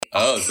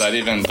Oh, is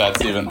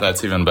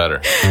that's even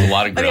better. A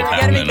lot of growth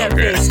happening over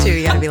here. You gotta make that face too.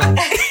 You gotta be like.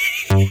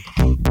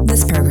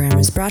 This program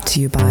is brought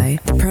to you by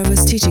the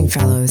Provost Teaching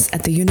Fellows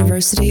at the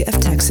University of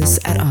Texas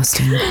at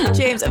Austin.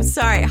 James, I'm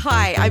sorry.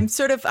 Hi, I'm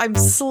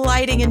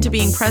sliding into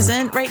being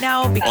present right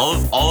now.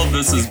 All of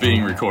this is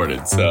being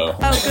recorded, so.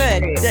 Oh,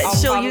 good.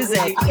 She'll use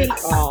it.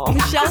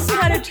 Michelle's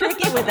kind of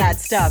tricky with that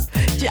stuff.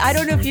 I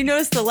don't know if you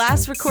noticed the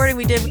last recording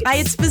we did. I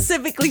had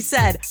specifically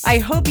said, I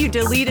hope you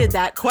deleted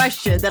that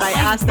question that I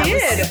asked that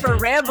was super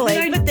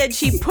rambling. But then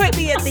she put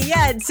me at the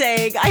end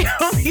saying, I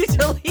hope you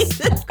deleted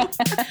it.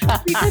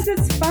 Because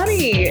it's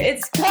funny.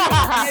 It's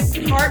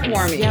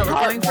heartwarming. Yeah, we're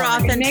going for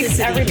authenticity. It makes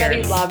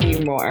everybody love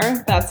you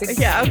more. That's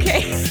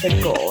okay. The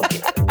goal.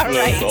 All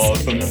right. That's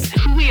awesome.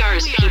 Who we are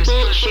as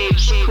people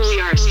shapes who we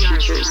are as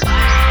teachers.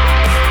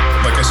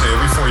 Like I say,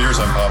 every 4 years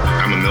I'm up.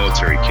 I'm a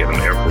military kid. I'm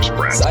an Air Force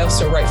brat. I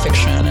also write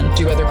fiction and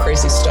do other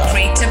crazy stuff.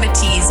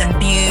 Creativity is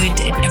imbued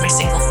in every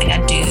single thing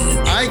I do.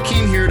 I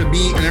came here to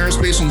be an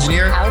aerospace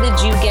engineer. How did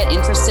you get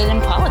interested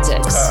in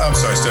politics? I'm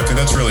sorry, Stephanie.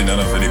 That's really none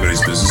of anybody's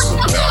business.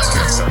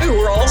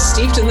 We're all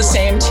steeped in the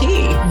same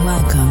tea.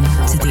 Welcome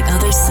to the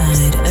other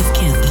side of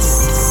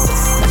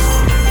campus.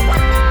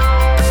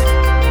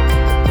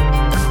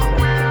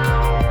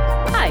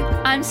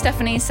 I'm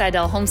Stephanie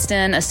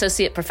Seidel-Holmsten,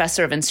 Associate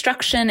Professor of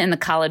Instruction in the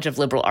College of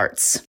Liberal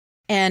Arts.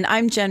 And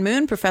I'm Jen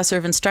Moon, Professor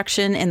of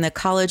Instruction in the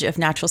College of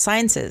Natural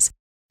Sciences.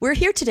 We're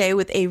here today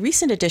with a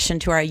recent addition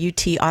to our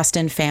UT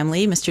Austin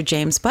family, Mr.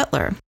 James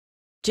Butler.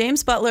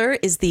 James Butler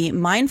is the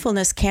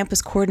Mindfulness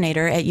Campus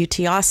Coordinator at UT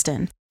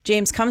Austin.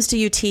 James comes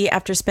to UT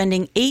after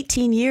spending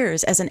 18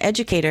 years as an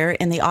educator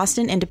in the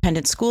Austin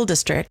Independent School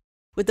District,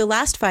 with the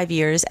last 5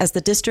 years as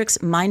the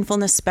district's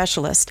mindfulness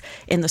specialist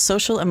in the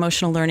Social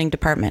Emotional Learning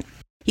Department.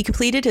 He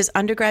completed his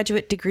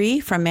undergraduate degree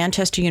from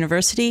Manchester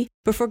University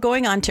before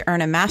going on to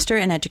earn a Master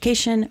in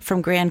Education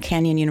from Grand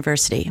Canyon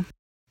University.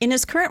 In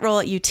his current role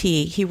at UT,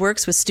 he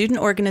works with student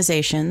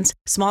organizations,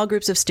 small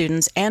groups of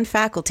students, and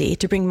faculty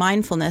to bring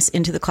mindfulness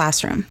into the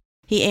classroom.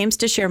 He aims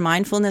to share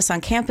mindfulness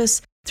on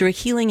campus through a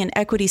healing and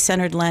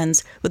equity-centered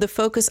lens with a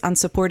focus on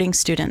supporting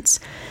students.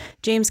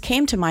 James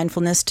came to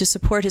mindfulness to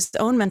support his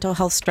own mental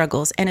health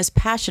struggles and is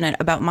passionate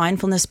about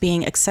mindfulness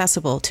being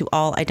accessible to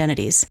all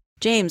identities.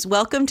 James,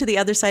 welcome to the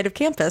other side of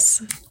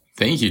campus.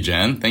 Thank you,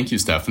 Jen. Thank you,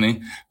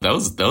 Stephanie. That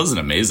was an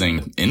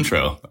amazing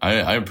intro.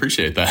 I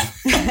appreciate that.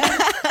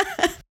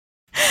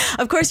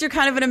 Of course, you're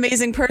kind of an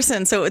amazing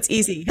person, so it's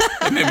easy.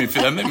 That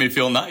made me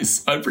feel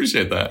nice. I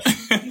appreciate that.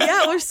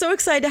 Yeah, we're so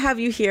excited to have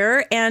you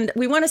here. And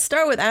we want to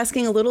start with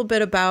asking a little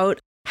bit about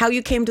how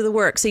you came to the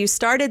work. So you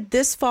started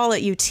this fall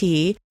at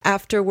UT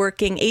after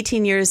working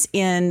 18 years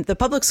in the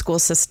public school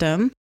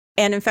system.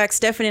 And in fact,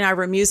 Stephanie and I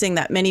were musing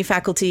that many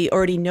faculty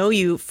already know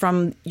you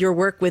from your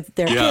work with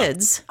their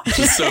kids. Which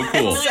is so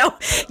cool. So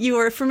you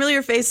are a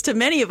familiar face to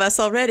many of us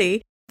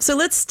already. So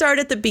let's start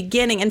at the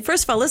beginning. And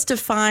first of all, let's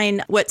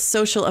define what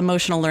social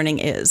emotional learning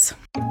is.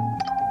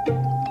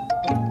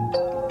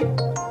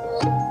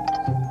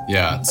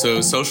 Yeah, so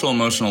social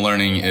emotional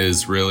learning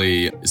is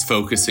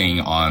focusing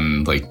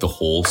on like the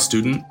whole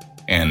student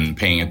and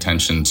paying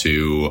attention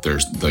to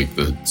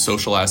the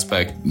social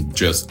aspect,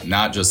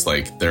 not just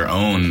like their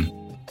own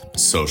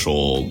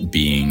social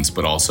beings,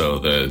 but also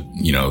the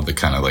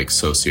kind of like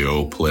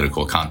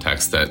socio-political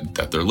context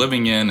that they're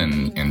living in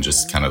and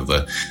just kind of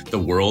the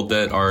world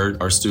that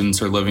our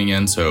students are living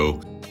in. So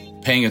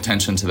paying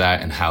attention to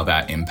that and how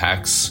that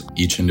impacts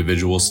each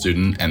individual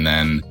student, and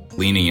then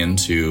leaning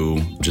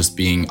into just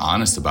being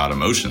honest about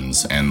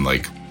emotions and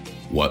like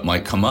what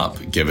might come up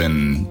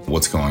given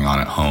what's going on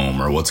at home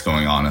or what's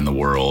going on in the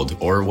world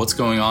or what's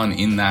going on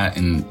in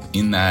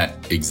that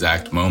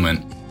exact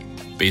moment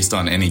based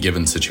on any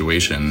given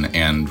situation,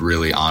 and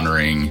really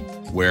honoring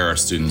where our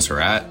students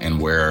are at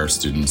and where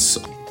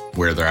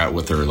they're at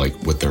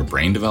with their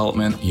brain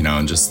development,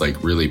 and just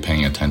like really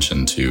paying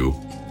attention to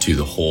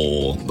the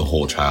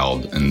whole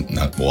child, and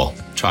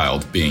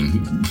child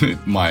being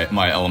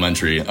my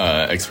elementary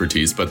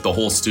expertise, but the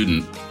whole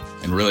student,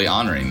 and really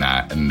honoring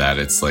that, and that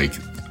it's like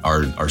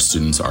our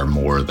students are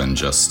more than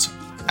just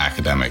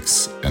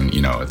academics, and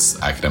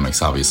it's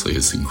academics obviously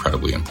is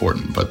incredibly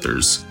important, but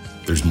there's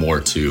more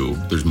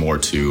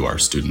to our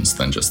students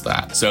than just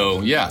that.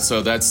 So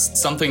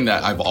that's something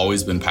that I've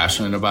always been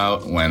passionate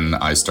about. When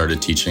I started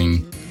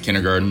teaching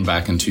kindergarten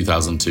back in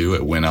 2002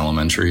 at Wynn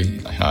Elementary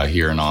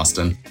here in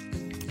Austin.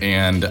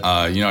 And,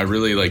 I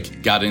really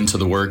got into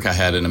the work. I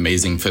had an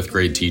amazing 5th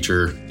grade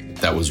teacher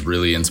that was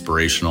really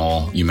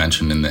inspirational. You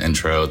mentioned in the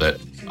intro that,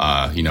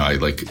 I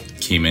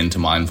came into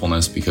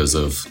mindfulness because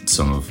of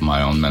some of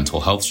my own mental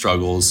health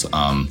struggles.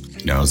 I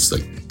was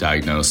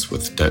diagnosed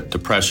with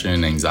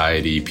depression,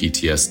 anxiety,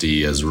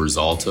 PTSD as a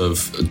result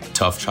of a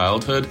tough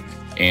childhood.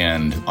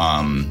 And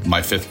my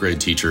 5th grade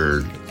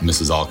teacher,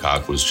 Mrs.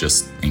 Alcock, was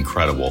just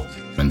incredible.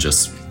 And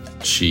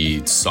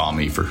she saw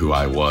me for who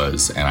I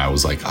was. And I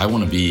was like, I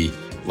want to be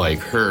like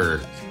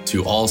her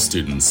to all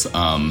students.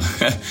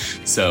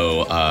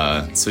 So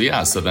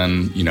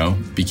then,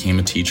 became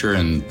a teacher,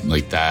 and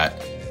like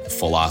that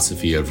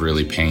philosophy of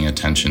really paying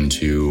attention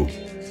to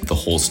the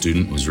whole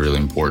student was really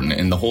important.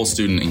 And the whole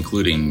student,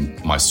 including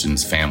my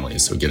students'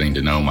 families. So getting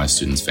to know my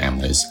students'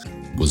 families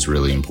was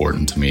really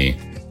important to me.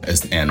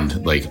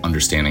 And like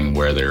understanding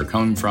where they're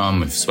coming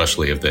from,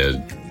 especially if they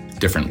had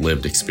different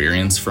lived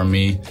experience from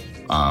me,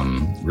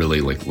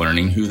 really like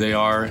learning who they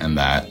are, and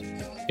that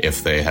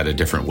if they had a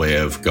different way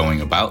of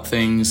going about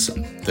things,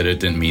 that it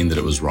didn't mean that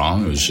it was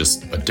wrong. It was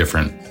just a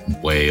different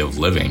way of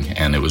living.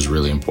 And it was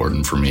really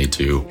important for me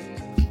to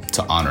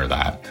honor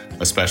that,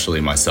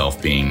 especially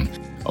myself being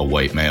a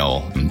white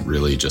male, and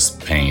really just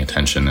paying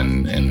attention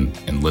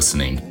and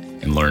listening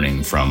and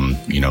learning from,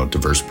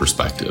 diverse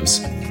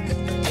perspectives.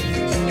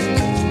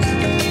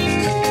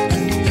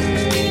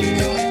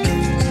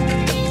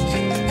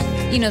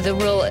 The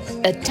real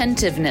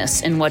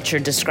attentiveness in what you're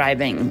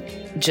describing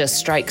just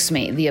strikes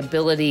me. The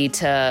ability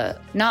to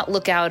not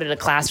look out at a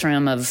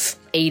classroom of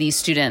 80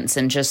 students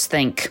and just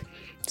think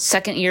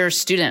second year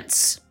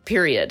students,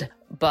 period.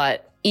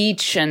 But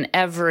each and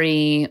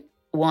every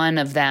one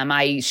of them,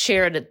 I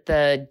shared at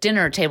the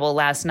dinner table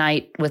last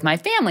night with my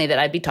family that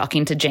I'd be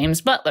talking to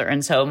James Butler.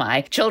 And so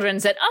my children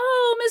said,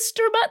 "Oh,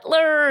 Mr.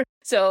 Butler."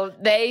 So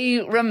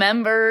they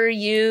remember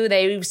you.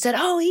 They said,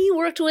 "Oh, he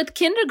worked with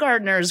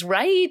kindergartners,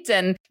 right?"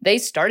 And they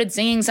started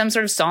singing some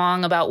sort of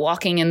song about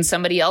walking in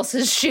somebody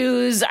else's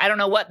shoes. I don't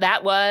know what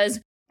that was,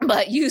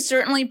 but you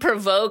certainly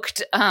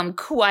provoked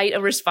quite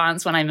a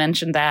response when I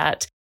mentioned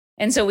that.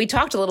 And so we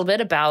talked a little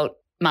bit about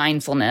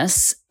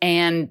mindfulness,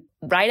 and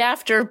right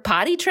after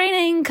potty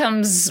training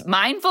comes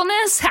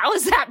mindfulness. How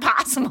is that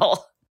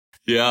possible?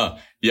 Yeah.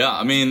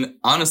 I mean,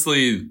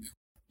 honestly,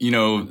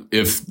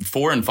 if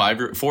 4 and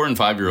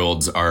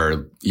 5-year-olds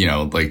are,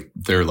 like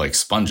they're like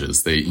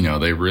sponges. They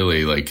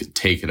really like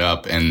take it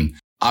up, and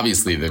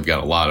obviously they've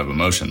got a lot of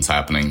emotions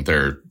happening.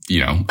 They're,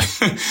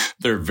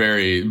 they're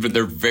very,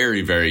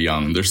 very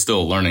young. They're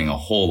still learning a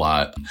whole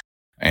lot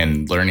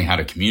and learning how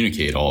to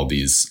communicate all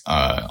these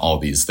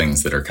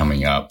things that are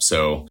coming up.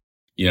 So,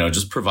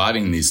 just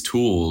providing these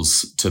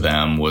tools to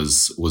them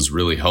was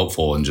really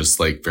helpful, and just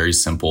like very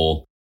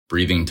simple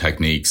breathing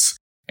techniques.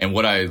 And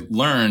what I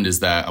learned is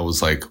that I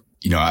was like,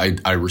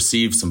 I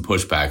received some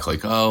pushback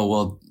like, "Oh,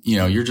 well,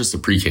 you're just a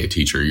pre-K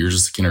teacher. You're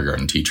just a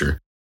kindergarten teacher."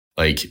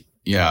 Like,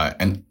 yeah.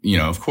 And,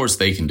 of course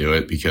they can do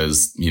it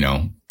because,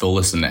 they'll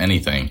listen to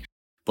anything.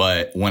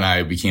 But when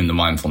I became the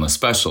mindfulness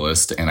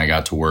specialist and I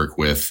got to work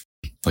with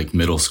like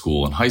middle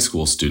school and high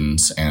school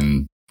students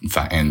and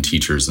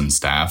teachers and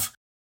staff,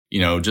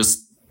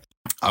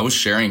 I was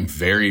sharing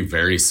very,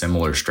 very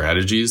similar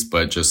strategies,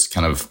 but just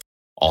kind of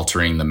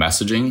altering the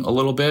messaging a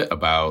little bit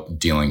about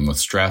dealing with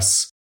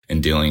stress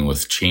and dealing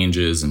with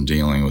changes and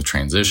dealing with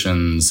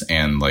transitions,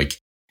 and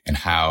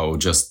how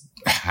just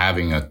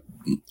having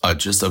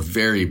just a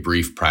very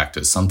brief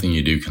practice, something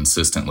you do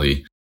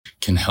consistently,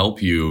 can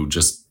help you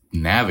just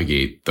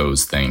navigate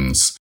those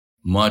things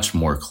much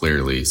more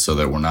clearly, so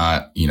that we're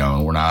not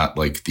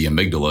like the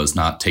amygdala is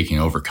not taking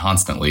over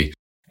constantly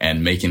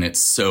and making it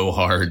so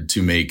hard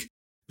to make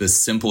the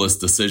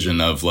simplest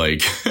decision of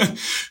like,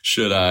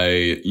 should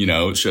I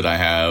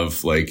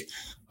have like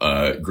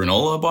a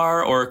granola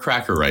bar or a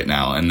cracker right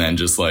now? And then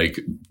just like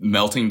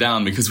melting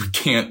down because we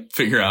can't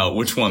figure out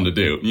which one to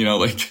do,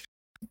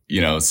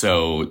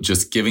 so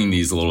just giving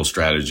these little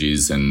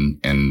strategies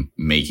and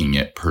making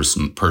it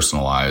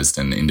personalized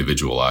and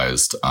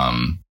individualized,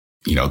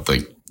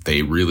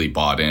 they really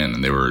bought in,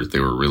 and they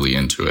were really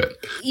into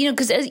it.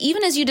 Because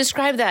even as you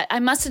describe that,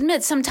 I must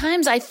admit,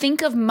 sometimes I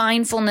think of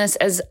mindfulness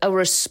as a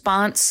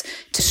response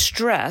to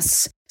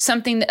stress,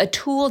 a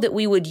tool that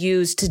we would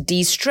use to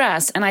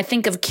de-stress. And I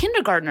think of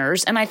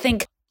kindergartners, and I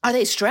think, are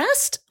they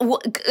stressed?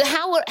 What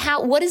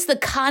is the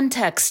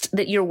context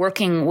that you're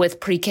working with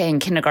pre-K and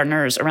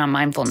kindergartners around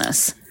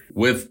mindfulness?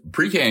 With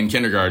pre-K and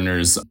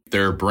kindergartners,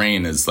 their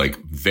brain is like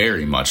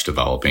very much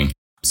developing.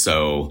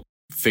 So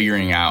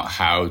figuring out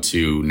how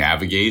to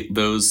navigate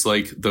those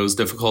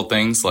difficult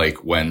things,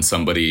 like when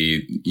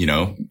somebody,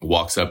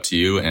 walks up to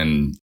you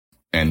and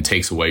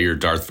takes away your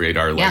Darth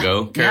Vader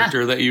Lego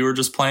character that you were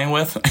just playing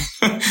with.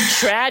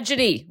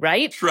 Tragedy,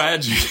 right?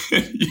 Tragedy.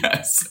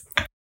 Yes.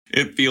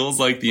 It feels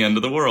like the end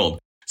of the world.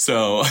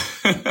 So,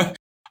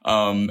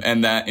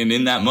 and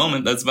in that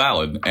moment, that's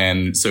valid.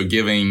 And so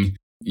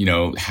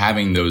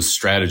having those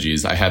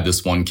strategies, I had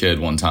this one kid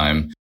one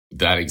time,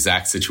 that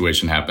exact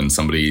situation happened.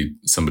 Somebody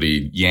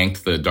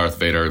yanked the Darth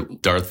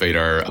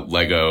Vader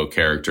Lego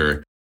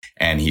character,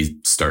 and he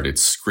started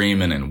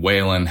screaming and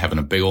wailing, having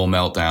a big old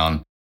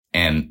meltdown,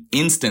 and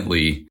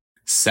instantly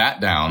sat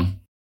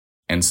down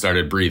and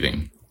started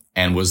breathing,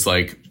 and was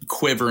like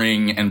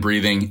quivering and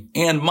breathing.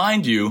 And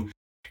mind you,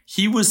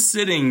 he was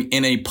sitting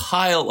in a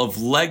pile of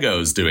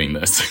Legos doing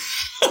this.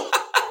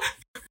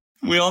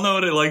 We all know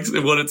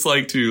what it's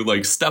like to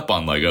like step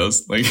on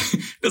Legos. Like,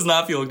 it does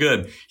not feel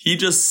good. He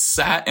just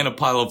sat in a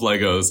pile of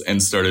Legos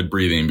and started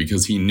breathing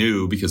because he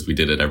knew, because we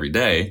did it every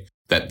day,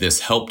 that this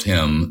helped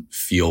him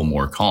feel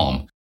more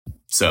calm.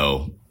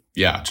 So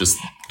yeah, just.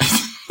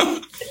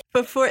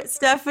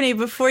 Stephanie,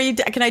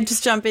 can I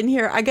just jump in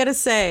here? I got to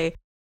say,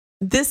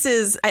 this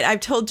is, I've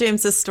told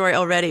James this story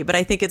already, but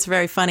I think it's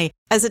very funny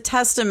as a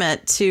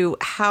testament to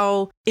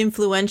how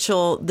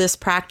influential this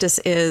practice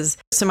is.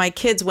 So my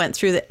kids went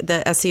through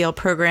the SEL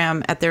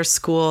program at their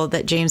school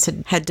that James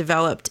had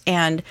developed.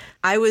 And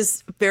I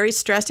was very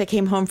stressed. I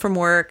came home from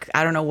work.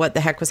 I don't know what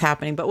the heck was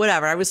happening, but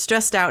whatever. I was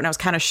stressed out and I was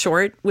kind of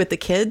short with the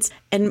kids.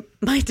 And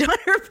my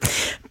daughter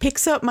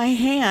picks up my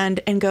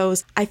hand and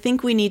goes, I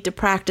think we need to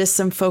practice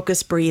some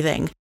focused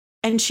breathing.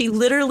 And she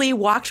literally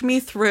walked me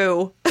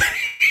through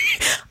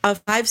a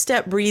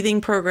 5-step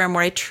breathing program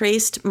where I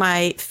traced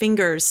my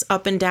fingers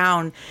up and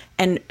down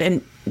and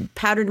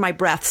patterned my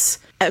breaths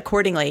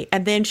accordingly.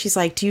 And then she's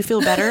like, do you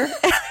feel better?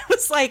 And I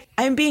was like,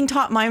 I'm being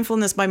taught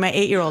mindfulness by my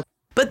 8-year-old.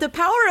 But the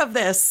power of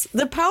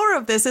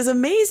this is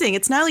amazing.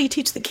 It's not only you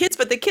teach the kids,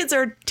 but the kids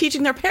are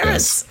teaching their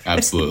parents. Yes,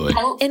 absolutely.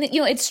 And,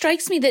 it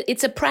strikes me that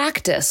it's a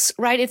practice,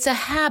 right? It's a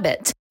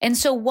habit. And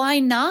so why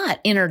not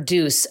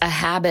introduce a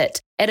habit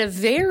at a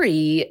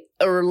very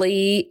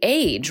early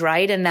age,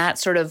 right? And that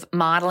sort of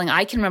modeling.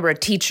 I can remember a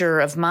teacher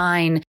of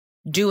mine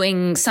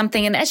doing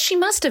something, and she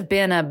must have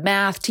been a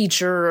math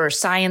teacher or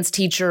science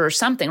teacher or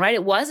something, right?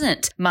 It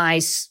wasn't my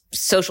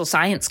social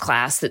science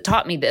class that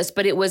taught me this,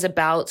 but it was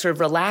about sort of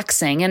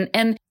relaxing.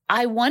 And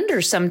I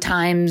wonder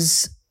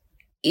sometimes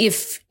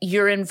if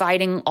you're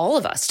inviting all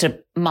of us to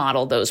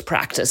model those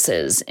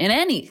practices in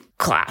any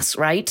class,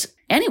 right?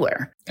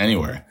 Anywhere.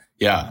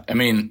 Yeah. I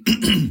mean,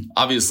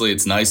 obviously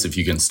it's nice if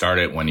you can start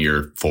it when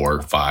you're 4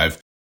 or 5,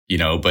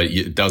 but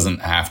it doesn't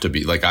have to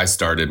be like I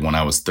started when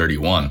I was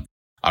 31.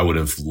 I would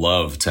have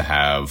loved to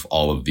have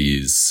all of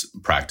these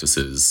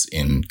practices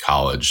in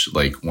college.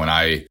 Like when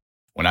I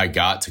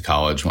got to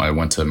college, when I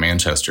went to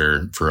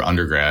Manchester for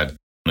undergrad,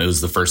 it was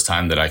the first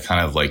time that I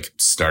kind of like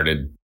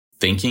started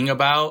thinking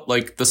about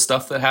like the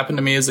stuff that happened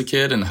to me as a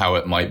kid and how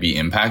it might be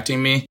impacting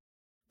me.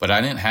 But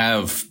I didn't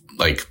have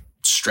like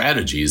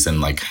strategies and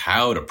like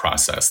how to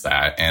process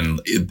that. And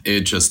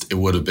it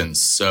would have been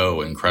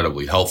so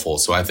incredibly helpful.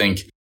 So I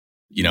think,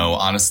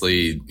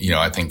 honestly,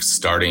 I think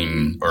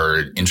starting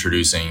or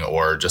introducing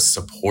or just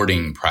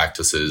supporting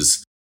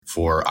practices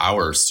for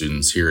our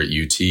students here at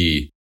UT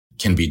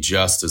can be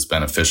just as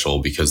beneficial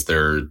because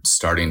they're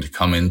starting to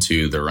come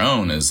into their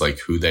own as like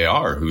who they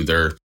are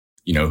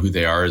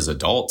as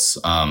adults,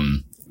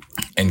 and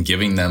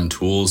giving them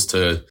tools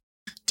to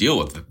deal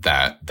with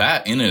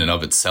that in and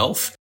of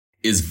itself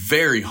is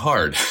very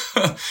hard.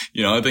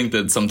 I think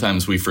that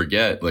sometimes we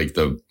forget like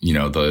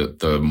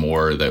the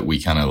more that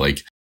we kind of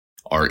like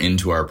are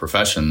into our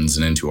professions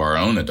and into our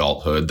own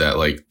adulthood, that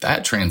like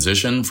that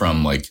transition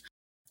from like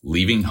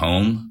leaving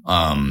home,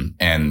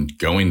 and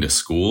going to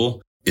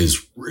school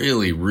is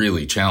really,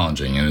 really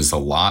challenging and is a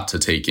lot to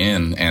take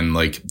in. And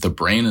like the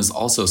brain is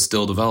also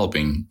still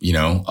developing,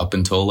 up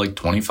until like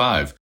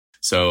 25.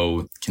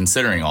 So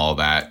considering all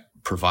that,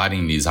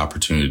 providing these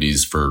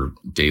opportunities for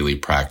daily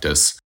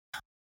practice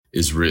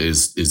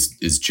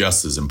is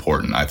just as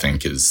important, I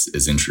think,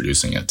 as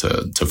introducing it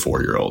to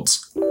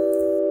 4-year-olds.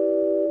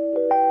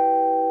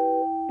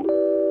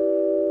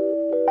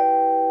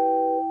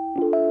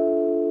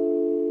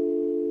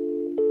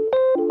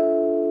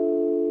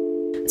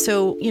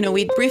 So,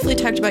 we briefly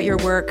talked about your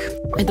work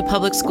in the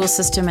public school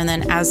system. And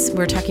then as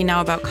we're talking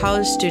now about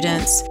college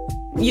students,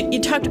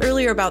 you talked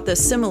earlier about the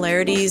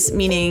similarities,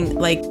 meaning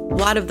like a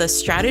lot of the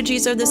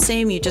strategies are the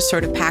same. You just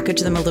sort of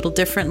package them a little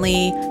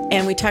differently.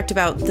 And we talked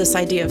about this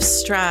idea of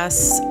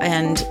stress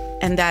and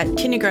that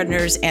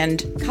kindergartners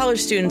and college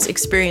students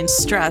experience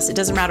stress. It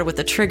doesn't matter what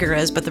the trigger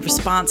is, but the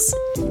response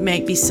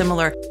may be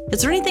similar.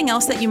 Is there anything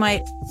else that you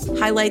might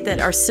highlight that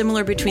are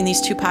similar between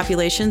these two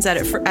populations that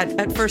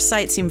at first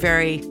sight seem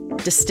very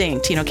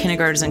distinct,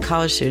 kindergartners and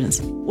college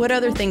students? What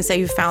other things that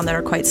you found that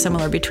are quite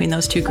similar between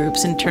those two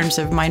groups in terms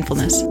of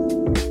mindfulness?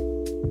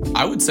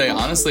 I would say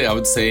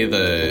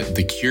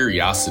the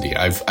curiosity.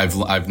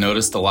 I've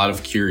noticed a lot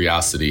of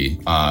curiosity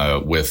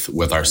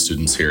with our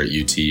students here at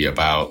UT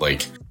about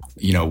like,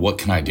 what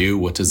can I do?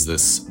 What does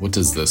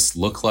this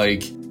look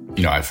like?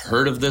 I've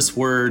heard of this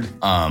word,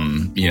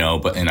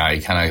 and I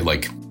kind of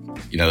like,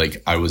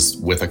 like I was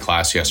with a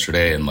class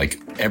yesterday and like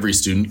every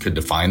student could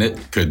define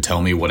it, could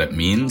tell me what it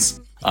means,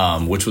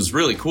 which was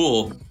really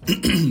cool.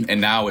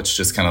 And now it's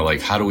just kind of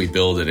like, how do we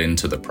build it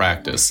into the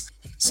practice?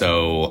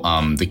 So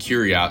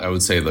I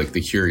would say like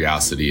the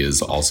curiosity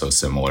is also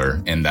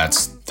similar, and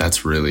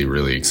that's really,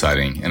 really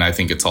exciting. And I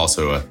think it's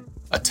also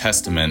a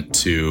testament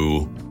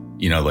to,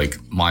 like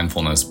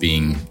mindfulness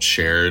being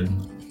shared.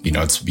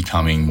 It's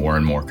becoming more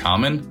and more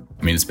common.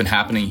 I mean, it's been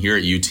happening here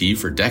at UT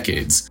for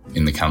decades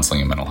in the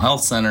Counseling and Mental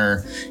Health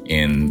Center,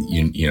 in,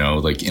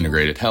 like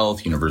integrated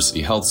health,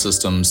 university health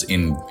systems,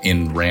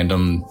 in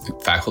random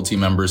faculty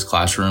members'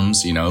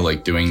 classrooms,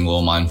 like doing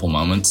little mindful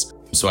moments.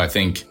 So I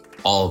think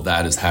all of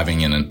that is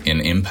having an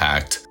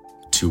impact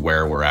to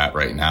where we're at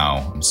right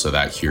now. So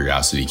that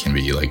curiosity can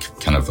be like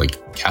kind of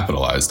like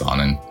capitalized on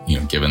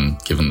and,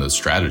 given the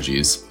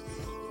strategies.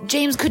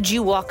 James, could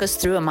you walk us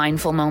through a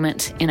mindful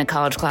moment in a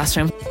college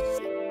classroom?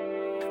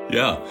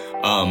 Yeah.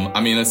 I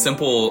mean, a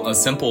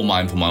simple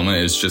mindful moment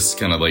is just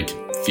kind of like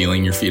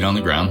feeling your feet on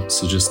the ground.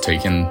 So just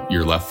taking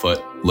your left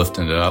foot,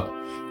 lifting it up,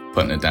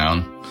 putting it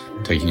down,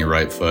 taking your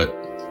right foot,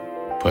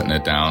 putting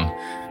it down,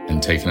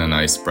 and taking a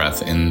nice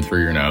breath in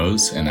through your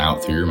nose and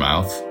out through your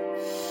mouth.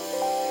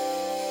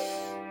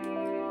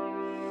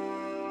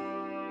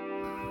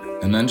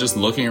 And then just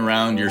looking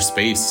around your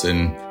space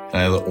and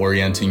kind of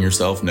orienting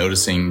yourself,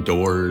 noticing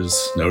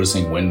doors,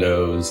 noticing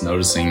windows,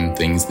 noticing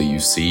things that you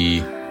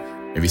see,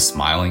 maybe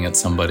smiling at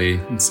somebody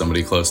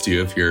close to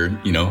you if you're,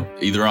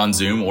 either on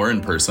Zoom or in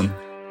person.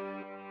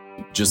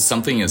 Just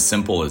something as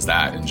simple as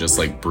that, and just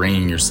like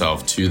bringing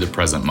yourself to the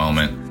present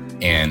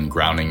moment and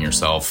grounding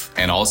yourself.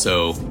 And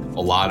also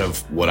a lot of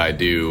what I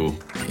do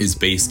is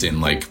based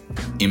in like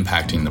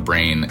impacting the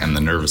brain and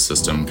the nervous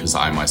system, because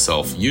I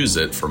myself use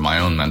it for my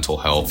own mental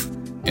health.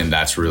 And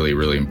that's really,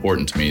 really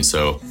important to me.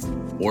 So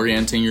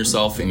orienting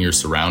yourself in your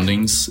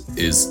surroundings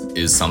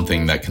is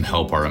something that can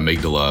help our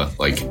amygdala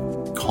like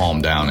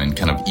calm down and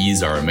kind of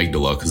ease our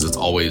amygdala, because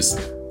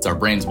it's our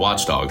brain's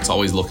watchdog. It's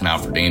always looking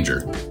out for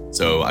danger.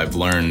 So I've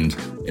learned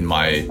in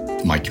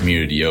my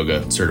community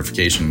yoga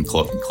certification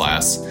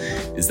class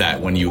is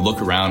that when you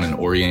look around and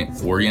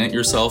orient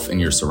yourself in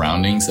your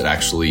surroundings, it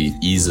actually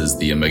eases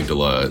the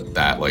amygdala,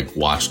 that like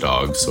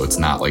watchdog. So it's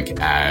not like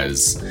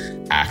as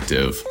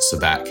active. So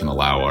that can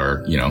allow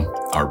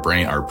our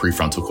brain, our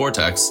prefrontal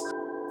cortex,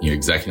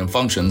 executive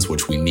functions,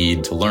 which we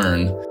need to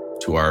learn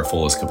to our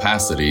fullest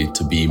capacity,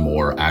 to be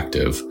more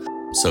active.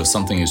 So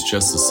something is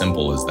just as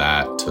simple as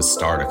that to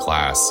start a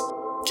class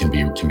can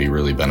be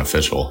really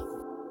beneficial.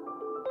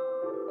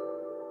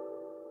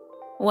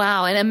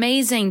 Wow. And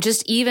amazing.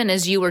 Just even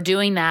as you were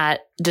doing that,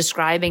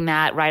 describing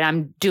that, right?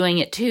 I'm doing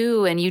it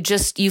too. And you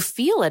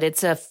feel it.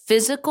 It's a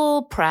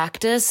physical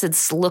practice.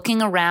 It's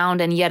looking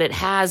around, and yet it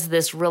has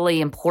this really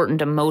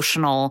important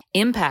emotional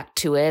impact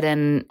to it.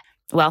 And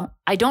well,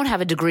 I don't have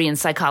a degree in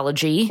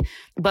psychology,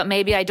 but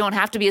maybe I don't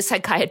have to be a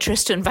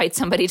psychiatrist to invite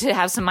somebody to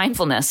have some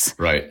mindfulness.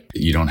 Right.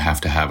 You don't have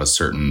to have a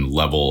certain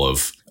level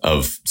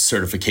of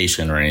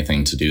certification or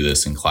anything to do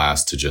this in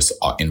class, to just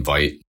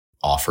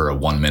offer a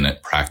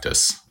 1-minute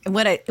practice.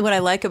 What I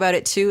like about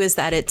it too is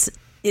that it's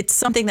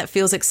something that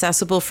feels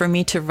accessible for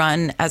me to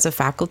run as a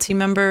faculty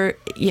member.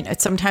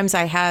 Sometimes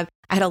I had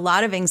a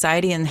lot of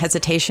anxiety and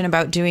hesitation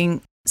about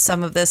doing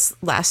some of this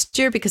last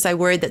year, because I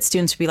worried that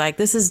students would be like,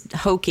 this is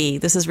hokey,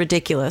 this is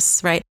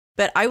ridiculous, right?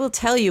 But I will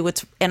tell you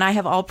and I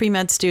have all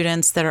pre-med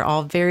students that are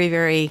all very,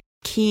 very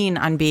keen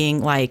on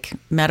being like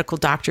medical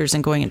doctors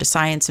and going into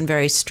science, and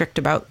very strict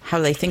about how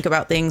they think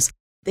about things.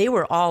 They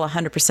were all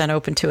 100%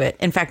 open to it.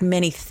 In fact,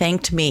 many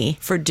thanked me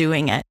for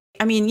doing it.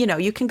 I mean,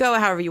 you can go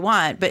however you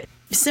want, but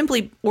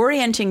simply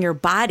orienting your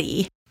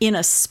body in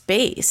a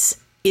space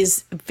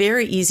is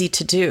very easy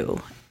to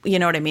do. You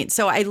know what I mean?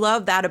 So I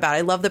love that about it.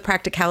 I love the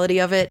practicality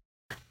of it.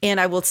 And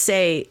I will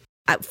say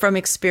from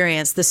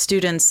experience, the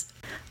students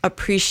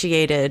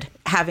appreciated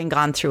having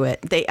gone through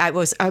it. I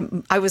was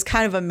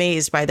kind of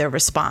amazed by their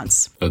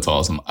response. That's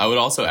awesome. I would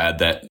also add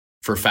that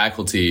for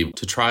faculty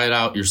to try it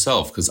out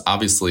yourself, because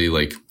obviously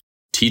like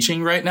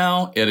teaching right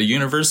now at a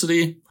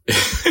university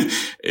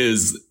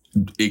is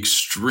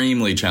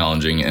extremely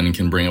challenging and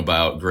can bring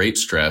about great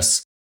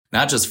stress,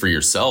 not just for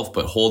yourself,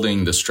 but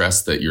holding the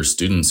stress that your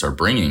students are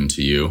bringing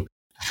to you.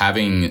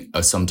 Having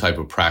some type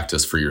of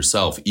practice for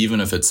yourself,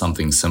 even if it's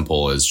something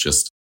simple as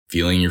just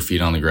feeling your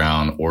feet on the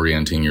ground,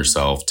 orienting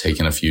yourself,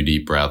 taking a few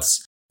deep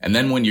breaths. And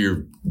then when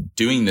you're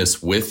doing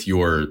this with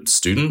your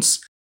students,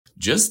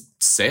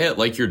 just say it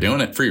like you're doing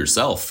it for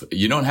yourself.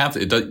 You don't have to,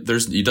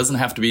 it doesn't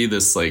have to be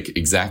this like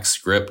exact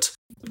script.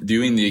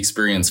 Doing the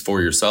experience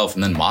for yourself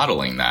and then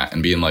modeling that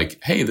and being like,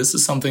 hey, this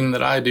is something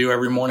that I do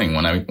every morning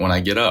when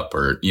I get up,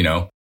 or,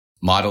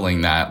 modeling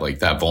that, like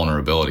that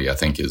vulnerability, I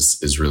think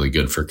is really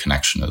good for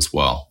connection as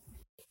well.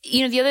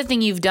 The other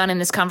thing you've done in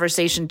this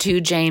conversation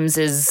too, James,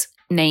 is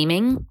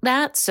naming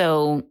that.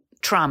 So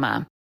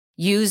trauma,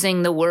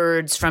 using the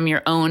words from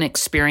your own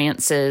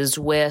experiences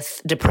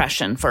with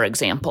depression, for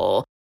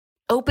example,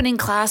 opening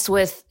class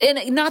with,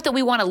 and not that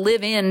we want to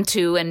live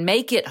into and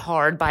make it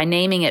hard by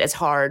naming it as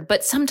hard,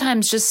 but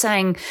sometimes just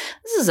saying,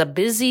 this is a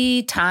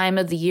busy time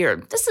of the year.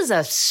 This is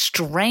a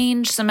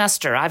strange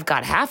semester. I've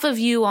got half of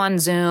you on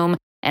Zoom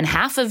and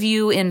half of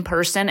you in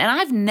person, and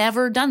I've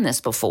never done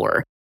this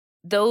before.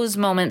 Those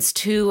moments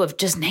too of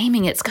just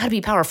naming it's got to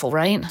be powerful,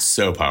 right?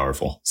 So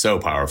powerful. So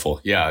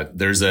powerful. Yeah.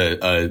 There's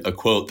a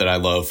quote that I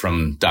love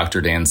from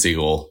Dr. Dan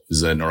Siegel,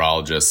 who's a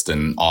neurologist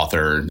and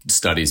author,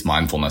 studies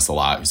mindfulness a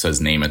lot, who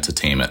says, name it to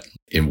tame it.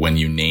 And when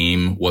you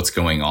name what's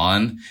going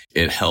on,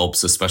 it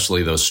helps,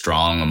 especially those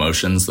strong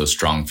emotions, those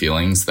strong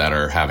feelings that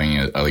are having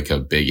a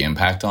big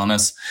impact on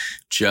us.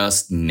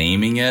 Just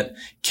naming it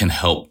can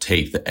help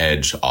take the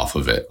edge off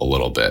of it a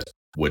little bit,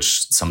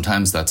 which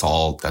sometimes that's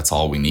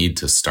all we need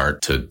to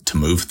start to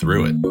move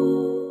through it.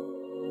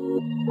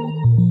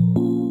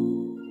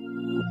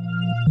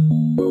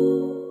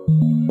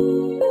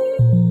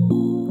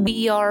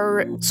 We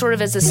are sort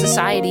of as a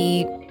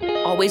society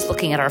always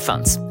looking at our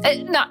phones.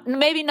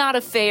 Maybe not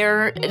a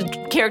fair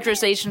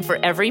characterization for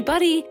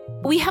everybody.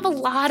 We have a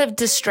lot of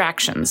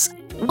distractions.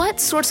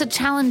 What sorts of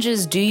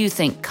challenges do you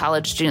think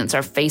college students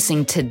are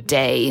facing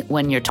today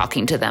when you're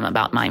talking to them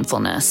about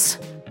mindfulness?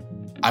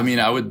 I mean,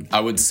 I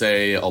would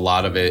say a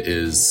lot of it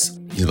is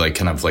like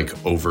kind of like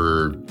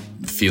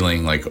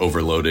feeling like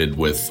overloaded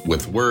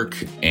with work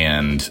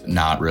and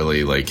not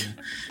really like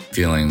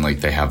feeling like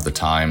they have the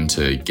time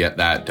to get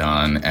that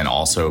done and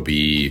also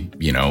be,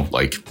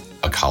 like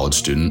a college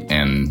student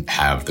and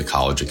have the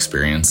college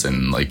experience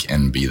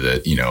and be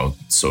the,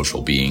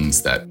 social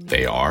beings that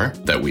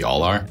we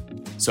all are.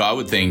 So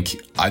I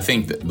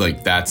think that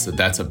like that's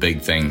a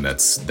big thing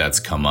that's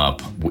come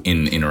up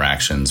in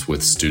interactions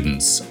with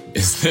students.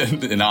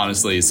 And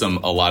honestly,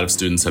 a lot of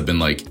students have been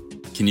like,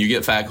 can you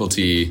get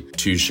faculty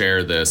to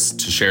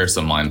share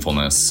some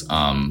mindfulness,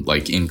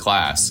 like in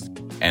class?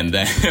 And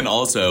then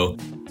also,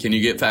 can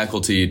you get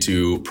faculty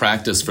to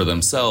practice for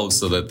themselves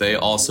so that they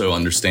also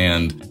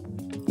understand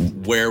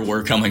where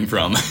we're coming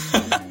from?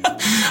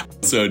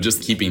 So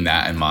just keeping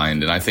that in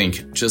mind. And I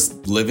think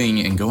just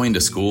living and going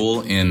to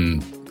school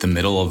in the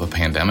middle of a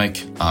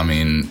pandemic, I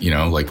mean,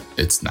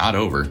 it's not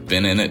over.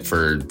 Been in it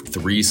for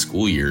 3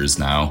 school years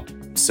now.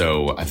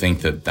 So I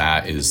think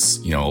that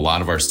is, a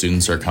lot of our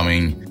students are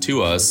coming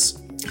to us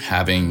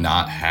having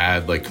not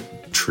had like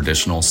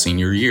traditional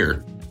senior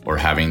year or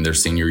having their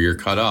senior year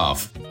cut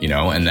off,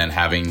 and then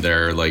having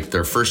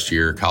their first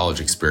year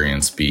college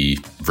experience be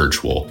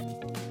virtual.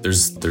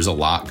 There's a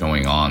lot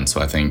going on.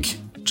 So I think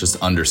just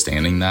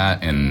understanding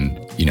that and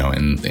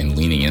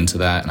leaning into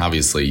that. And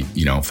obviously,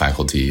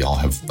 faculty all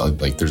have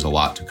there's a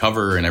lot to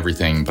cover and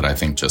everything, but I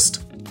think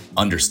just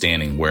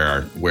understanding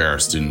where our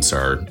students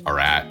are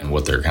at and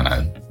what they're kind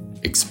of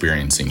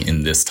experiencing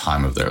in this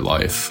time of their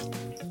life.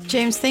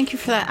 James, thank you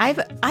for that.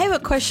 I have a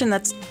question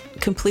that's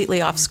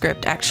completely off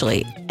script,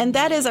 actually. And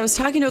that is, I was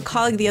talking to a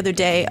colleague the other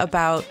day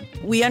about,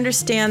 we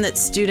understand that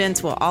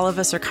students, well, all of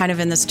us are kind of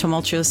in this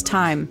tumultuous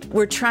time.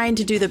 We're trying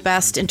to do the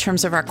best in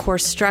terms of our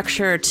course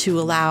structure to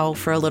allow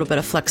for a little bit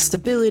of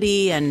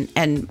flexibility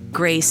and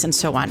grace and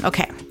so on.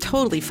 Okay,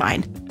 totally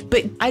fine.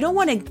 But I don't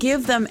want to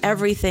give them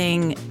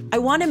everything. I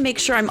want to make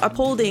sure I'm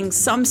upholding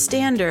some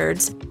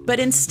standards, but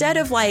instead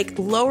of like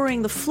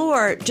lowering the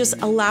floor,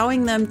 just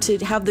allowing them to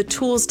have the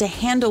tools to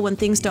handle when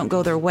things don't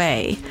go their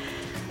way.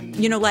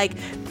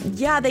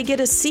 They get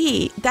a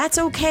C. That's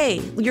okay.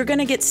 You're going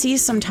to get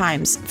C's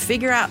sometimes.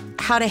 Figure out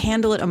how to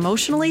handle it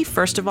emotionally,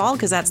 first of all,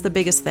 because that's the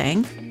biggest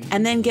thing,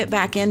 and then get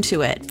back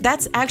into it.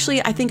 That's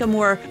actually, I think,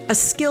 a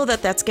skill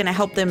that's going to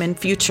help them in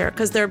future,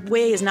 because their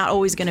way is not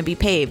always going to be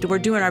paved. We're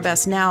doing our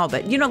best now,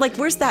 but,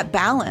 where's that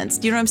balance?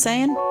 Do you know what I'm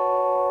saying?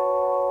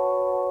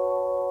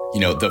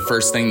 The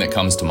first thing that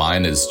comes to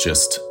mind is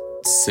just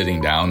sitting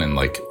down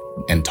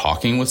and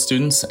talking with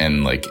students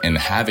and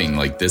having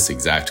this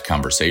exact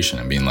conversation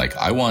and being like,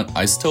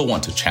 I still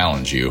want to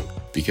challenge you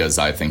because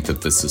I think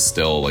that this is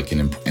still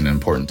an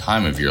important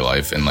time of your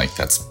life. And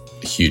that's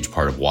a huge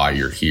part of why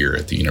you're here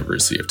at the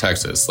University of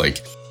Texas.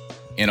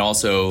 And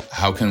also,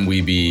 how can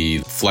we be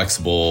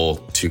flexible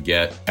to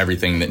get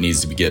everything that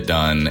needs to get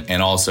done?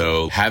 And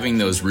also having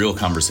those real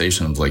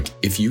conversations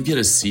if you get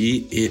a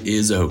C, it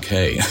is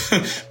okay.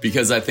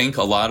 Because I think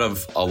a lot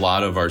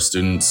of our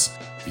students,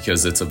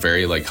 because it's a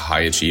very high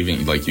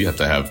achieving, you have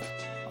to have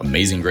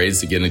amazing grades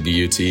to get into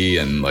UT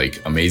and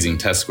amazing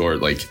test score,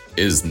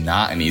 is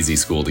not an easy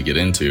school to get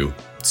into.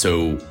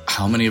 So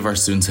how many of our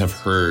students have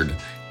heard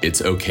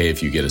it's okay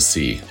if you get a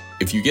C?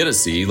 If you get a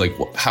C,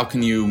 how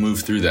can you move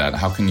through that?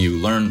 How can you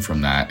learn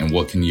from that? And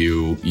what can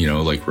you,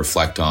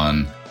 reflect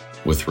on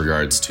with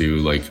regards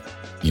to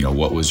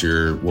what was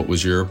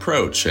your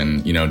approach?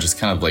 And, just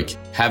kind of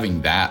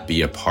having that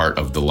be a part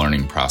of the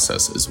learning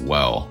process as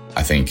well,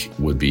 I think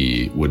would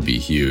be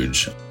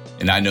huge.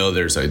 And I know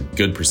there's a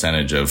good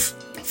percentage of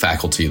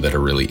faculty that are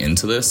really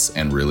into this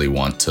and really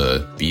want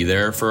to be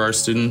there for our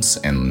students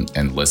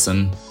and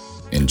listen,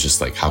 and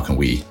just how can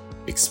we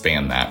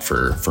expand that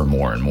for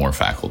more and more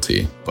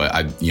faculty.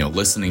 But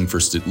listening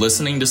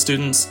to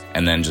students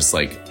and then just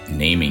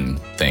naming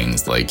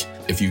things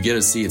if you get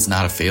a C, it's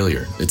not a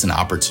failure. It's an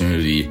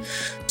opportunity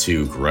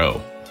to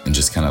grow, and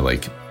just kind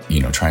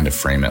of trying to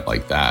frame it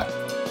like that.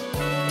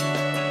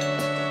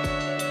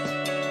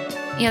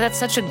 Yeah, that's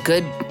such a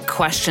good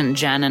question,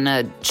 Jen, and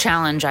a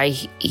challenge I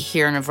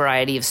hear in a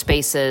variety of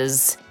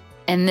spaces.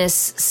 And this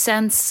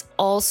sense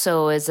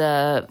also as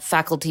a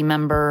faculty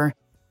member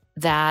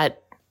that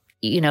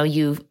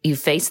you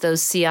face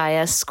those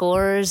CIS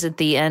scores at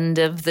the end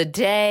of the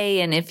day.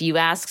 And if you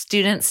ask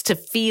students to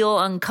feel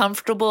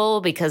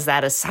uncomfortable because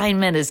that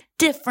assignment is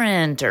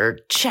different or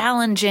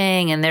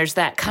challenging, and there's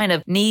that kind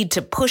of need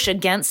to push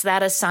against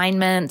that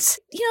assignment,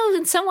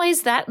 in some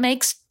ways that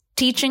makes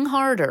teaching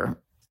harder,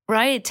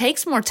 right? It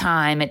takes more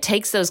time. It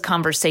takes those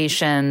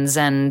conversations,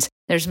 and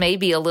there's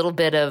maybe a little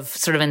bit of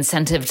sort of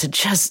incentive to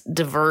just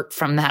divert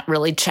from that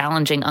really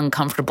challenging,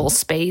 uncomfortable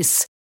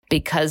space,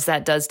 because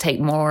that does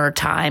take more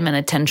time and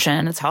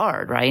attention. It's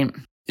hard, right?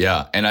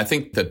 Yeah. And I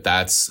think that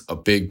that's a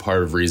big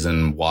part of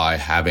reason why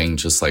having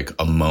just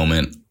a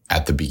moment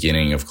at the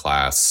beginning of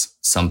class,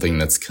 something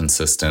that's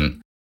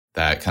consistent,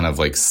 that kind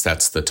of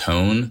sets the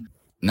tone,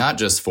 not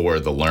just for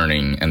the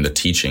learning and the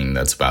teaching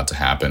that's about to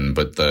happen,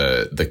 but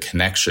the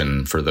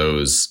connection for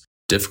those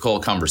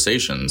difficult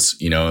conversations.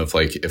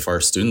 If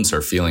our students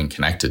are feeling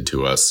connected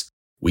to us,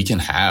 we can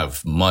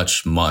have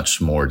much, much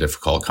more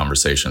difficult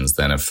conversations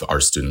than if our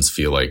students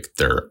feel like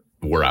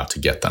we're out to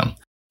get them.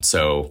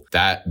 So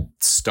that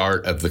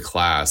start of the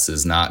class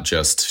is not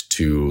just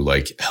to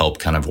help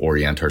kind of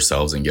orient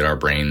ourselves and get our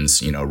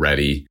brains,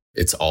 ready.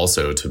 It's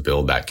also to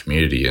build that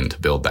community and to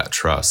build that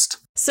trust.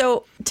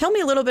 So tell me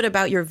a little bit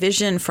about your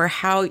vision for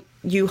how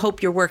you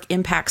hope your work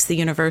impacts the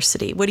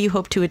university. What do you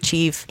hope to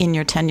achieve in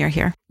your tenure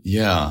here?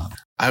 Yeah,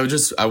 I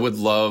would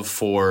love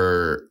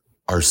for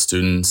our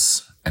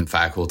students and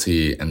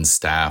faculty and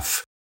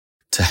staff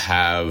to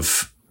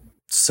have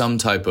some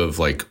type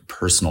of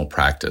personal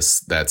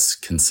practice that's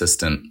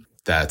consistent,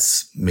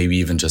 that's maybe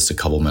even just a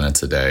couple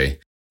minutes a day,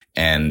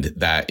 and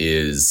that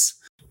is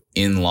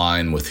in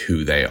line with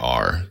who they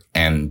are,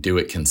 and do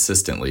it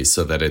consistently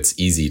so that it's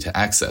easy to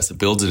access. It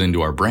builds it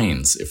into our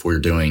brains if we're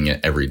doing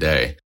it every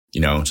day.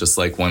 Just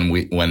like when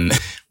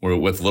we're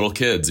with little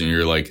kids and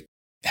you're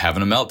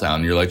having a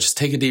meltdown, you're just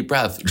take a deep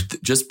breath,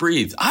 just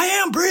breathe. I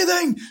am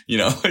breathing,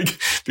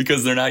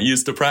 because they're not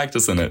used to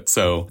practicing it.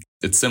 So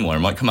it's similar. It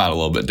might come out a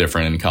little bit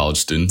different in college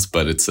students,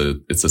 but it's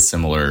a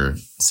similar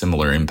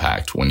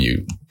impact when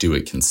you do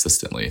it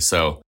consistently.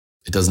 So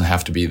it doesn't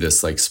have to be this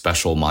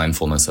special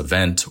mindfulness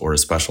event or a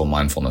special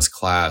mindfulness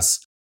class.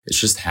 It's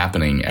just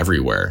happening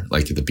everywhere,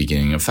 at the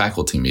beginning of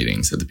faculty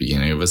meetings, at the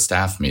beginning of a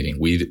staff meeting.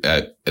 We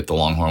at the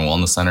Longhorn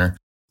Wellness Center,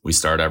 we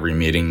start every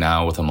meeting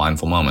now with a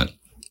mindful moment.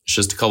 It's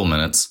just a couple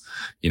minutes,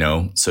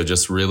 so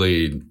just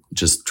really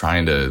just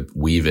trying to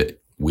weave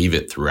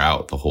it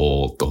throughout the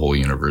whole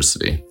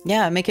university.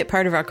 Yeah, make it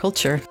part of our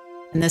culture.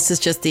 And this is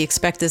just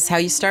this how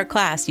you start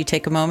class. You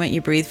take a moment, you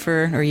breathe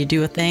or you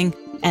do a thing.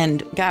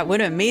 And God,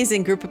 what an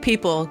amazing group of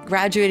people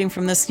graduating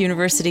from this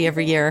university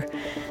every year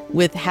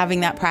with having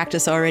that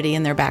practice already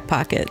in their back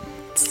pocket.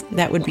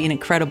 That would be an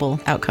incredible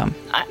outcome.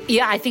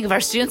 I think of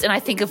our students and I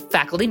think of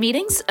faculty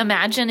meetings.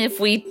 Imagine if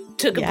we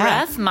took a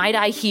breath. Might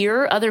I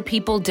hear other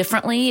people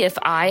differently? If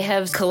I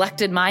have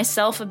collected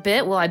myself a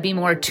bit, will I be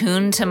more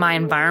attuned to my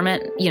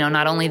environment?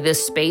 Not only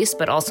this space,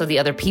 but also the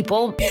other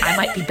people. I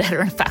might be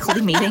better in a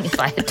faculty meeting if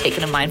I had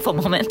taken a mindful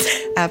moment.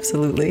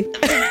 Absolutely.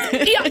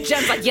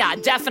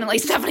 Jen's definitely,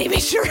 Stephanie, be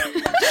sure.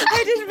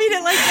 I didn't mean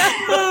it like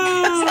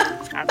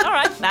that.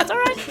 That's all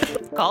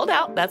right. Called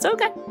out. That's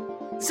okay.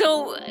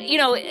 So,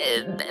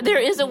 there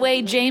is a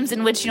way, James,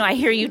 in which, I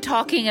hear you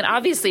talking and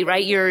obviously,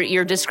 right,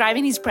 you're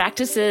describing these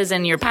practices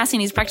and you're passing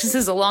these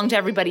practices along to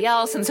everybody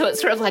else. And so it's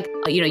sort of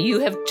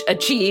you have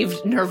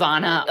achieved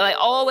nirvana,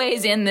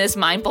 always in this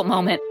mindful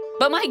moment.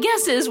 But my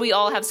guess is we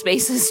all have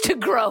spaces to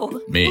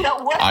grow. Me,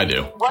 I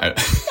do.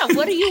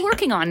 What are you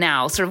working on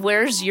now? Sort of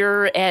where's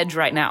your edge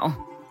right now?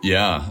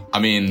 Yeah,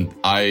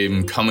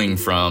 I'm coming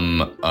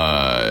from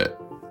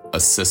a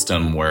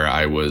system where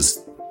I was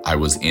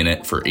in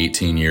it for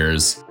 18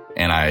 years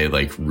and I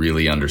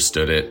really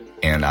understood it,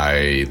 and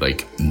I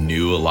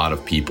knew a lot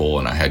of people,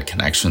 and I had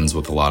connections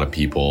with a lot of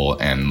people,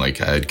 and I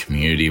had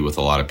community with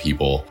a lot of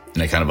people,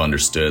 and I kind of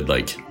understood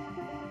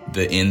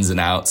the ins and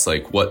outs,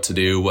 what to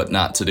do, what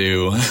not to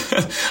do.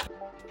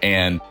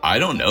 And I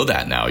don't know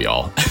that now,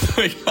 y'all.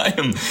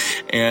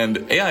 And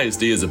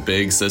AISD is a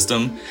big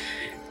system.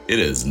 It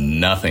is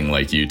nothing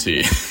like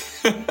UT.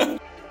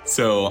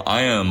 So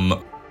I'm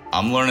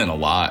learning a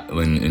lot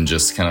in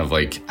just kind of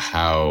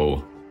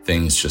how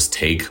things just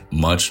take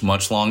much,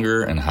 much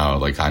longer, and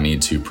how I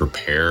need to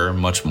prepare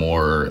much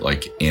more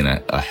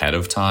ahead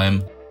of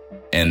time.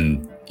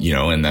 And,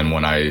 and then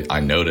when I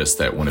notice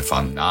that if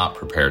I'm not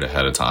prepared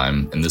ahead of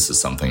time, and this is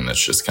something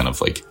that's just kind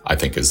of I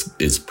think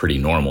is pretty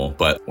normal,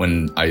 but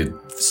when I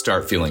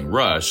start feeling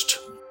rushed,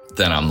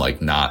 then I'm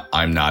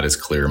not as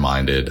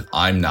clear-minded.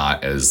 I'm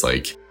not as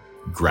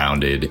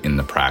grounded in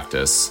the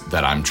practice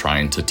that I'm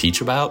trying to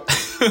teach about.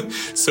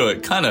 So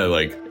it kind of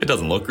it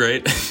doesn't look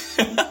great.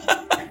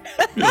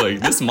 You're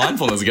this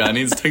mindfulness guy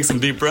needs to take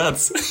some deep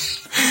breaths.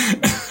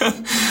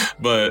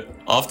 But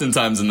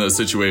oftentimes in those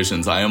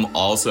situations, I am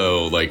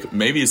also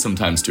maybe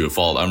sometimes to a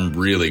fault, I'm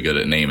really good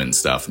at naming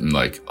stuff.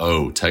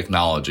 I'm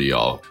technology,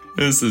 y'all.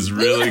 This is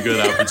really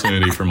good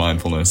opportunity for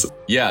mindfulness.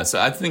 Yeah,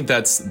 so I think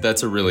that's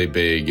a really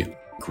big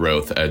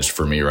growth edge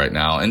for me right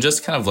now. And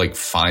just kind of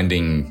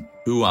finding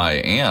who I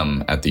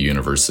am at the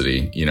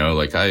university.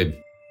 I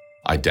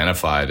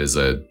identified as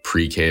a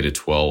pre-K to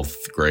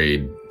 12th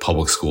grade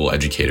public school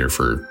educator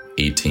for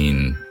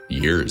 18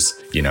 years,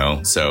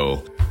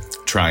 so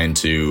trying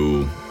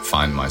to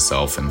find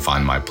myself and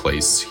find my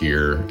place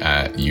here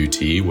at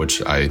UT,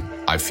 which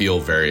I feel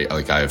very,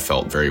 I have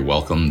felt very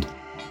welcomed.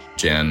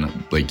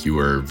 Jen, you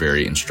were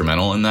very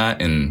instrumental in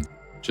that, and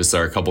just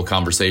our couple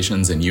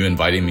conversations and you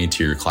inviting me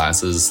to your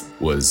classes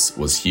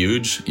was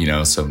huge,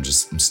 so I'm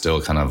still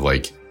kind of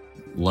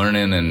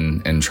learning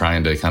and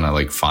trying to kind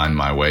of find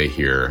my way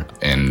here,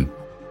 and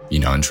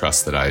and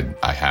trust that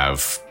I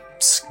have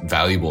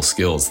valuable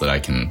skills that I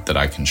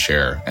can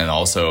share. And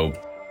also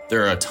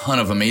there are a ton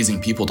of amazing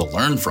people to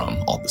learn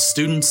from, all the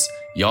students,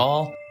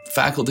 y'all,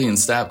 faculty and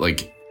staff.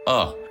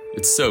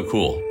 It's so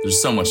cool.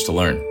 There's so much to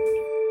learn.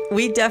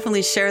 We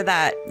definitely share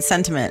that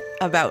sentiment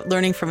about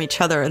learning from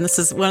each other. And this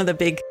is one of the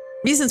big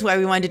reasons why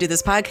we wanted to do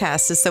this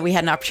podcast, is so we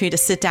had an opportunity to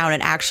sit down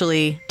and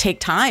actually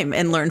take time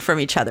and learn from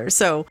each other.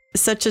 So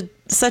such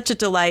a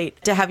delight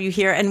to have you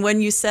here. And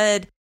when you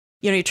said,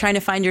 you're trying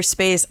to find your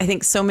space, I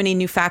think so many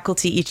new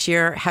faculty each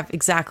year have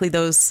exactly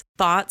those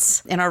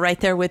thoughts and are right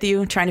there with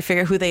you, trying to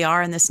figure out who they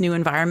are in this new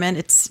environment.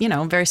 It's,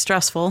 very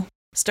stressful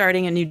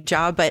starting a new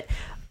job, but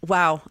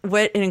wow,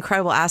 what an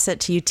incredible asset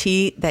to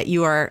UT that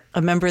you are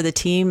a member of the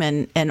team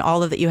and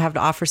all of that you have to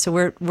offer.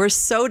 So we're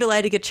so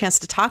delighted to get a chance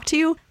to talk to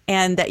you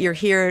and that you're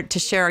here to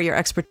share your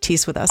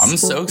expertise with us. I'm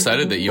so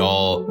excited that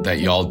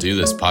y'all do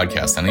this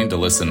podcast. I need to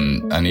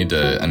listen. I need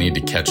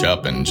to catch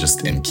up and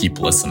keep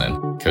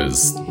listening,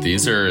 because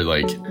these are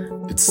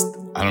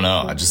I don't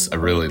know. I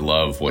really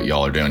love what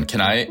y'all are doing.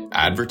 Can I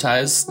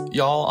advertise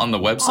y'all on the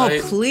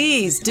website? Oh,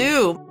 please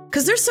do.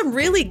 Because there's some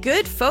really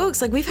good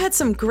folks. We've had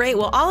some great,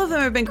 all of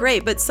them have been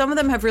great, but some of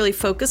them have really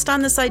focused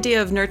on this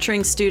idea of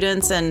nurturing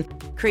students and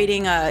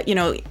creating a,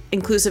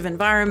 inclusive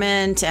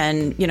environment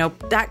and,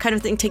 that kind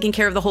of thing, taking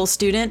care of the whole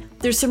student.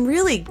 There's some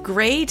really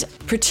great,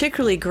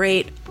 particularly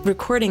great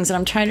recordings. And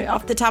I'm trying to,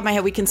 off the top of my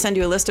head, we can send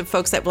you a list of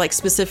folks that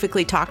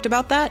specifically talked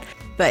about that.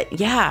 But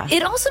yeah.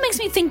 It also makes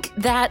me think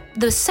that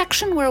the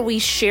section where we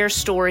share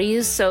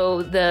stories,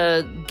 so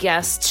the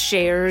guest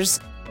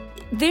shares,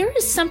 there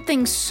is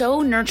something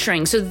so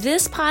nurturing. So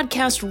this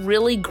podcast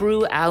really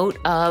grew out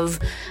of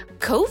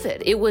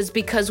COVID. It was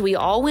because we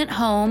all went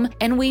home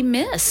and we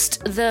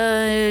missed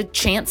the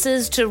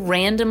chances to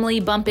randomly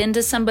bump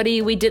into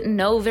somebody we didn't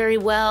know very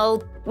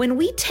well. When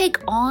we take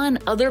on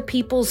other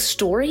people's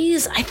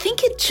stories, I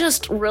think it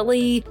just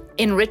really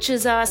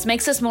enriches us,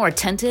 makes us more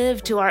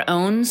attentive to our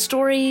own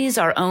stories,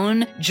 our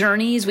own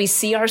journeys. We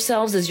see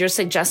ourselves, as you're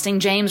suggesting,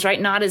 James, right?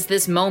 Not as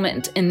this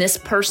moment in this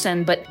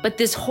person, but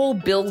this whole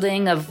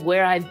building of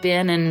where I've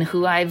been and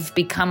who I've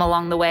become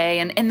along the way.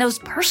 And those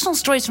personal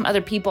stories from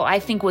other people, I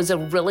think, was a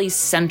really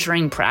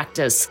centering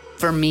practice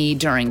for me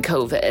during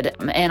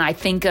COVID. And I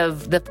think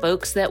of the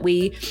folks that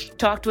we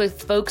talked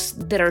with, folks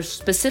that are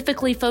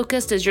specifically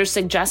focused, as you're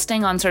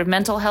suggesting, on sort of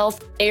mental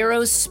health,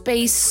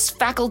 aerospace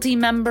faculty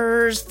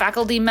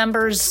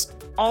members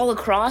all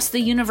across the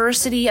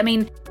university. I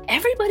mean,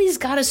 everybody's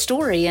got a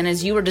story. And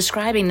as you were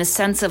describing, the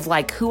sense of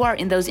who are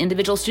in those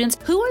individual students,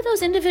 who are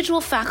those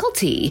individual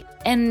faculty,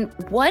 and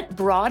what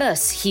brought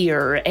us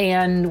here?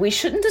 And we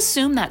shouldn't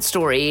assume that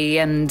story.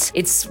 And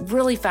it's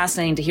really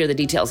fascinating to hear the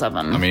details of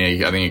them. I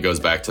mean, I think it goes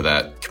back to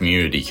that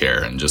community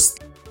care and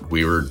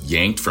we were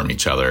yanked from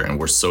each other, and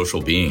we're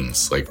social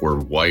beings. We're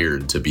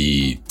wired to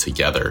be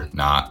together,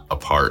 not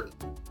apart.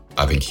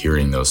 I think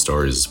hearing those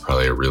stories is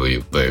probably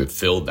they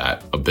filled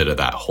a bit of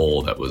that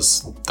hole that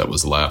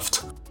was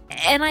left.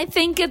 And I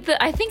think at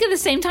the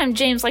same time,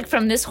 James,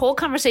 from this whole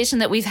conversation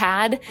that we've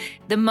had,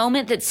 the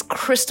moment that's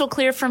crystal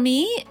clear for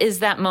me is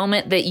that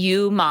moment that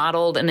you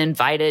modeled and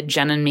invited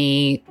Jen and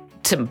me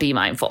to be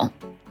mindful.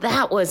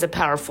 That was a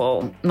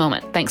powerful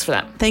moment. Thanks for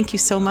that. Thank you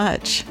so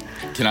much.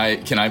 Can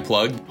I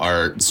plug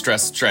our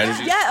stress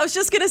strategy? Yeah, I was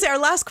just going to say, our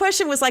last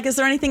question was is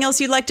there anything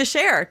else you'd like to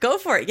share? Go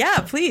for it.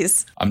 Yeah,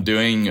 please. I'm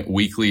doing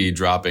weekly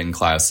drop-in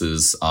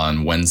classes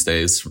on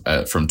Wednesdays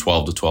from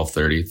 12 to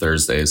 12:30,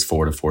 Thursdays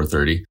 4 to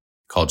 4:30,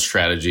 called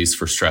Strategies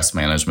for Stress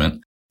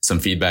Management. Some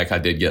feedback I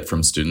did get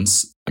from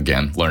students,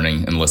 again,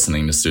 learning and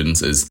listening to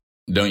students, is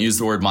don't use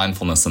the word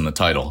mindfulness in the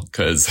title,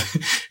 because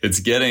it's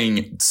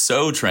getting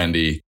so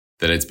trendy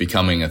that it's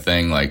becoming a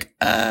thing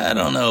I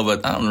don't know,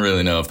 but I don't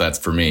really know if that's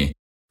for me.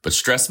 But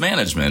stress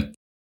management,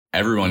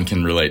 everyone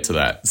can relate to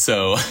that.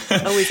 So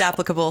always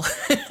applicable.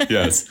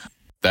 Yes.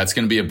 That's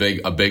going to be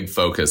a big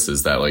focus,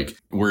 is that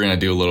we're going to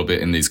do a little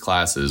bit in these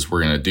classes.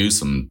 We're going to do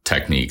some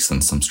techniques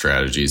and some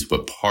strategies,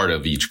 but part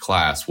of each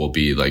class will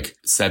be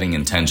setting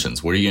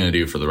intentions. What are you going to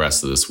do for the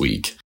rest of this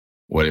week?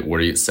 What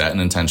are you set an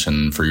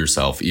intention for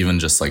yourself, even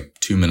just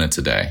 2 minutes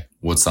a day?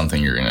 What's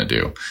something you're going to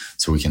do?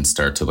 So we can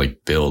start to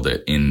build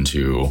it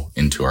into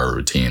our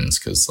routines.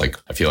 Cause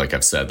I feel like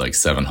I've said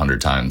 700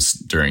 times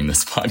during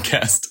this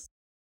podcast,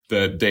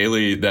 that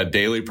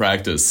daily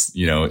practice,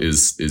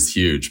 is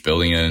huge.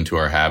 Building it into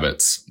our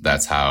habits.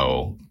 That's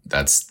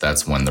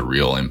when the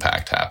real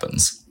impact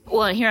happens.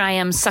 Well, here I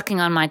am sucking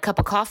on my cup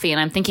of coffee,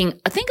 and I'm thinking,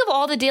 think of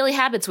all the daily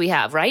habits we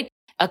have, right?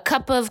 A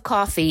cup of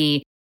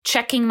coffee,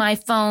 checking my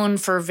phone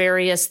for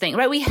various things,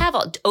 right? We have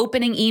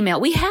opening email.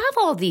 We have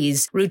all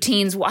these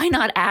routines. Why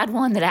not add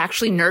one that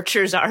actually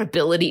nurtures our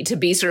ability to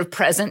be sort of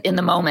present in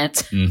the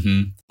moment?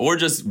 Mm-hmm. Or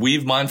just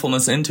weave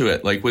mindfulness into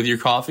it. With your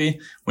coffee,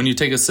 when you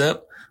take a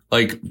sip,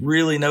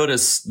 really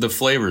notice the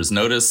flavors.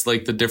 Notice the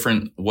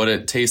different, what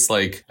it tastes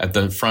like at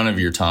the front of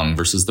your tongue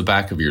versus the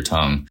back of your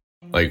tongue.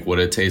 What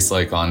it tastes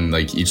like on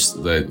notice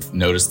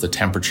the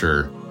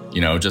temperature,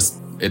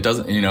 it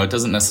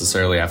doesn't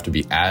necessarily have to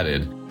be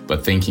added.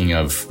 But thinking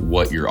of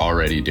what you're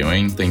already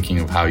doing, thinking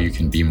of how you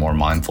can be more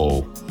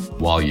mindful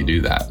while you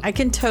do that. I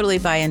can totally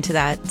buy into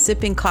that.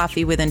 Sipping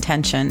coffee with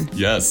intention.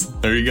 Yes,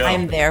 there you go.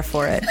 I'm there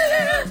for it.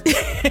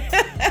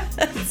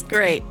 That's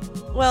great.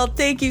 Well,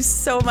 thank you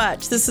so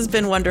much. This has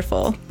been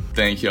wonderful.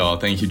 Thank you all.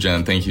 Thank you,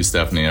 Jen. Thank you,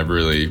 Stephanie. I've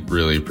really,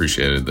 really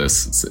appreciated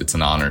this. It's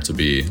an honor to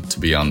be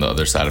on the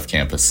other side of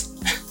campus.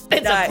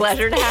 It's a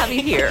pleasure to have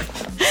you here.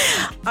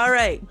 All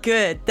right,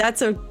 good.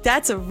 That's a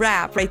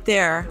wrap right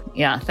there.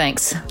 Yeah,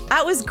 thanks.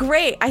 That was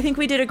great. I think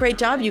we did a great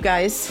job, you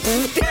guys.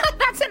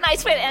 That's a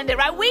nice way to end it,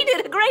 right? We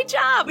did a great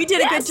job. We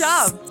did a good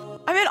job.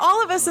 I mean,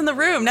 all of us in the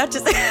room, not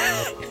just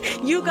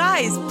you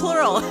guys,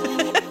 plural.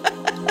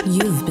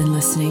 You've been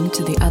listening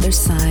to The Other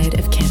Side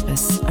of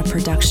Campus, a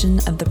production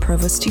of the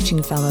Provost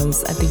Teaching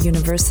Fellows at the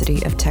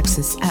University of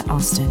Texas at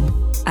Austin.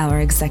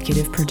 Our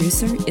executive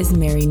producer is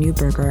Mary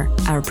Newberger.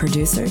 Our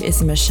producer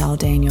is Michelle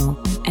Daniel.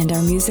 And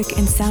our music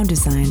and sound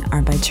design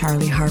are by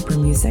Charlie Harper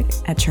Music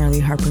at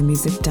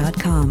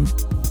charlieharpermusic.com.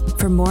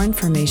 For more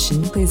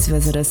information, please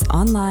visit us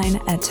online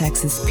at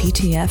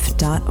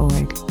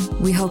texasptf.org.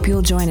 We hope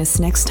you'll join us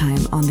next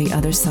time on The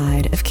Other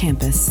Side of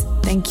Campus.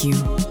 Thank you.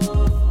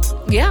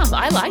 Yeah,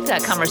 I like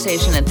that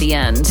conversation at the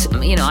end.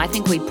 You know, I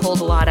think we pulled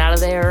a lot out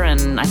of there,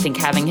 and I think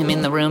having him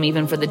in the room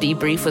even for the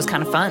debrief was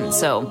kind of fun.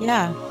 So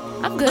yeah,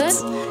 I'm good.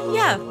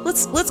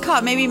 Let's call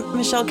it. Maybe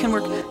Michelle can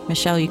work.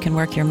 Michelle, you can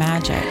work your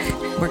magic.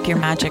 Work your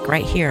magic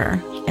right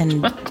here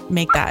and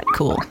make that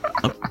cool.